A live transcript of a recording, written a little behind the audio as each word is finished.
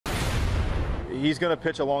he's going to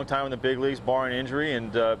pitch a long time in the big leagues, barring injury.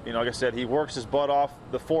 And you know, like I said, he works his butt off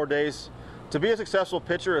the 4 days. To be a successful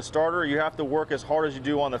pitcher, a starter, you have to work as hard as you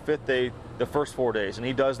do on the 5th day, the first 4 days, and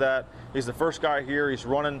he does that. He's the first guy here. He's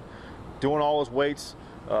running, doing all his weights,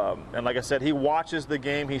 and like I said, he watches the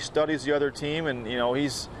game. He studies the other team, and you know,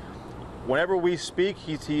 whenever we speak,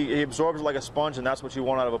 he absorbs it like a sponge, and that's what you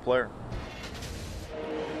want out of a player.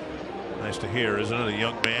 Nice to hear, isn't it? A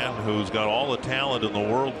young man who's got all the talent in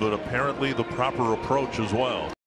the world, but apparently the proper approach as well.